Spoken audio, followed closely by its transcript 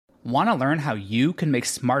Want to learn how you can make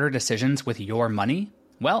smarter decisions with your money?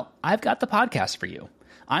 Well, I've got the podcast for you.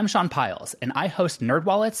 I'm Sean Piles, and I host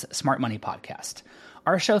NerdWallet's Smart Money Podcast.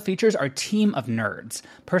 Our show features our team of nerds,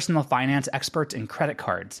 personal finance experts in credit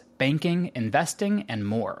cards, banking, investing, and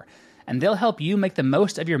more. And they'll help you make the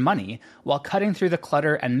most of your money while cutting through the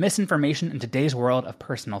clutter and misinformation in today's world of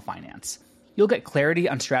personal finance. You'll get clarity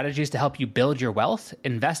on strategies to help you build your wealth,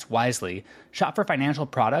 invest wisely, shop for financial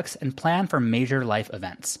products, and plan for major life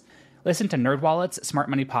events. Listen to NerdWallet's Smart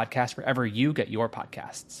Money Podcast wherever you get your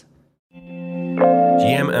podcasts.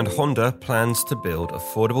 GM and Honda plans to build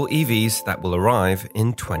affordable EVs that will arrive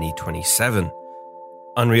in 2027.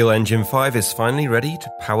 Unreal Engine 5 is finally ready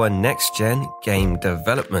to power next-gen game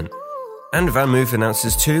development. And VanMoof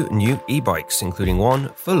announces 2 new e-bikes, including one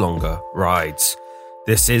for longer rides.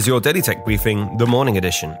 This is your Daily Tech Briefing, the morning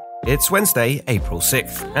edition. It's Wednesday, April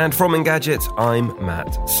 6th. And from Engadget, I'm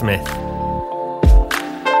Matt Smith.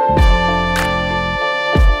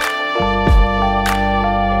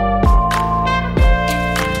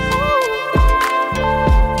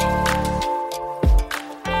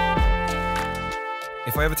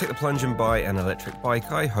 If I ever take the plunge and buy an electric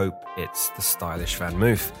bike, I hope it's the stylish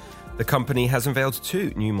VanMoof. The company has unveiled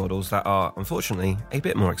 2 new models that are, unfortunately, a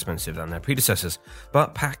bit more expensive than their predecessors,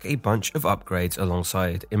 but pack a bunch of upgrades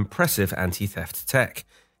alongside impressive anti-theft tech.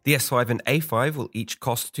 The S5 and A5 will each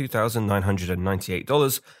cost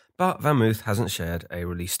 $2,998, but VanMoof hasn't shared a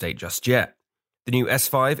release date just yet. The new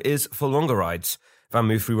S5 is for longer rides.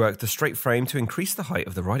 VanMoof reworked the straight frame to increase the height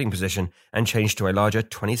of the riding position and changed to a larger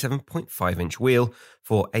 27.5-inch wheel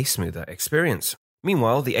for a smoother experience.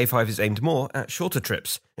 Meanwhile, the A5 is aimed more at shorter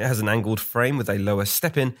trips. It has an angled frame with a lower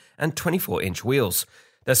step-in and 24-inch wheels.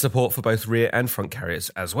 There's support for both rear and front carriers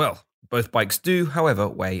as well. Both bikes do, however,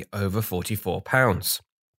 weigh over 44 pounds.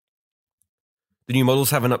 The new models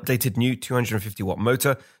have an updated new 250-watt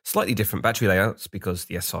motor, slightly different battery layouts because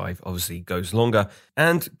the S5 obviously goes longer,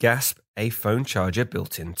 and Gasp, a phone charger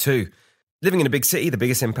built in too. Living in a big city, the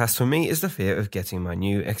biggest impasse for me is the fear of getting my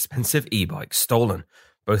new expensive e-bike stolen.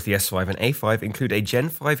 Both the S5 and A5 include a Gen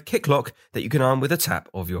 5 kick lock that you can arm with a tap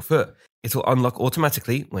of your foot. It'll unlock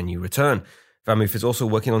automatically when you return. VanMoof is also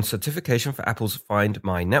working on certification for Apple's Find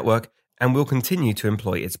My network, and will continue to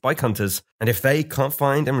employ its bike hunters. And if they can't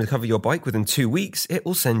find and recover your bike within 2 weeks, it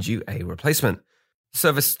will send you a replacement. The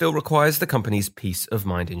service still requires the company's peace of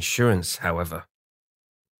mind insurance, however.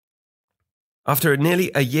 After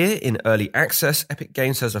nearly a year in early access, Epic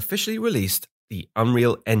Games has officially released the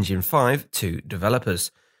Unreal Engine 5 to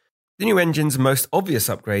developers. The new engine's most obvious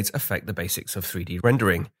upgrades affect the basics of 3D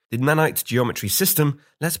rendering. The Nanite geometry system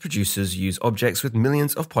lets producers use objects with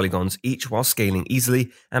millions of polygons each while scaling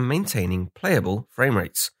easily and maintaining playable frame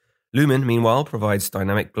rates. Lumen, meanwhile, provides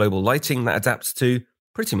dynamic global lighting that adapts to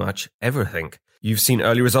pretty much everything. You've seen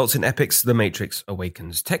early results in Epic's The Matrix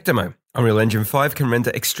Awakens tech demo. Unreal Engine 5 can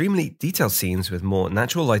render extremely detailed scenes with more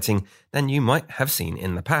natural lighting than you might have seen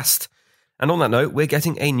in the past. And on that note, we're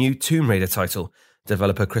getting a new Tomb Raider title.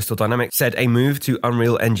 Developer Crystal Dynamics said a move to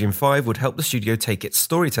Unreal Engine 5 would help the studio take its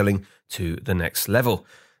storytelling to the next level.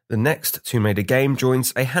 The next Tomb Raider game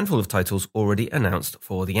joins a handful of titles already announced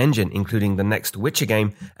for the engine, including the next Witcher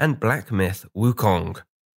game and Black Myth Wukong.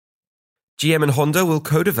 GM and Honda will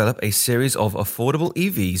co-develop a series of affordable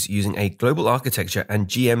EVs using a global architecture and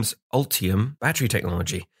GM's Ultium battery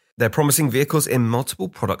technology. They're promising vehicles in multiple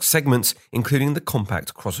product segments, including the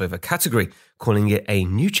compact crossover category, calling it a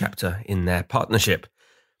new chapter in their partnership.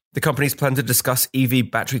 The companies plan to discuss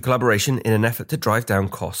EV battery collaboration in an effort to drive down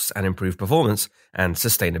costs and improve performance and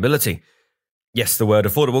sustainability. Yes, the word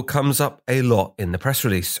affordable comes up a lot in the press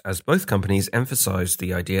release, as both companies emphasize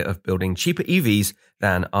the idea of building cheaper EVs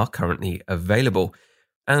than are currently available.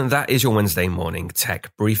 And that is your Wednesday morning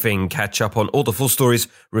tech briefing. Catch up on all the full stories,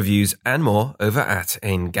 reviews, and more over at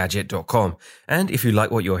Engadget.com. And if you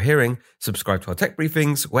like what you're hearing, subscribe to our tech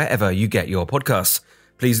briefings wherever you get your podcasts.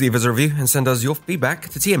 Please leave us a review and send us your feedback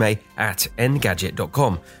to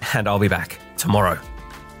tma@Engadget.com. And I'll be back tomorrow.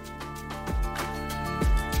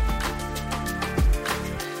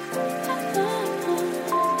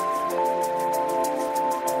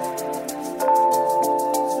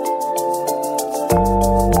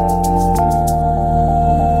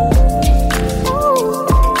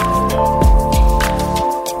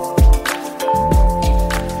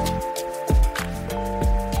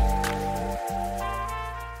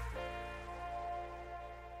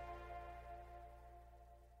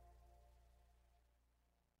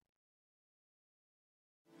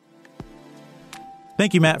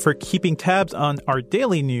 Thank you, Matt, for keeping tabs on our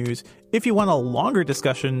daily news. If you want a longer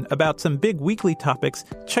discussion about some big weekly topics,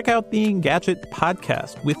 check out the Engadget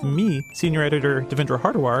podcast with me, Senior Editor Devendra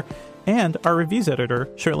Hardawar, and our reviews editor,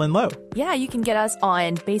 Sherilyn Lowe. Yeah, you can get us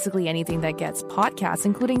on basically anything that gets podcasts,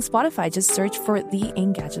 including Spotify. Just search for the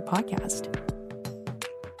Engadget podcast.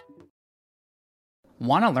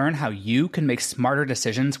 Want to learn how you can make smarter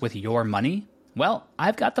decisions with your money? Well,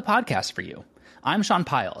 I've got the podcast for you. I'm Sean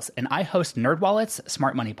Piles, and I host NerdWallet's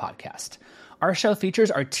Smart Money Podcast. Our show features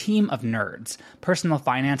our team of nerds, personal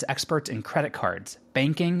finance experts in credit cards,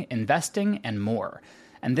 banking, investing, and more.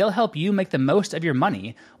 And they'll help you make the most of your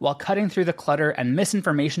money while cutting through the clutter and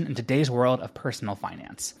misinformation in today's world of personal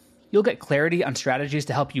finance. You'll get clarity on strategies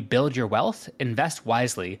to help you build your wealth, invest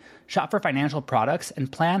wisely, shop for financial products,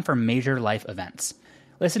 and plan for major life events.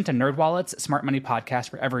 Listen to NerdWallet's Smart Money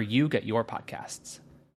Podcast wherever you get your podcasts.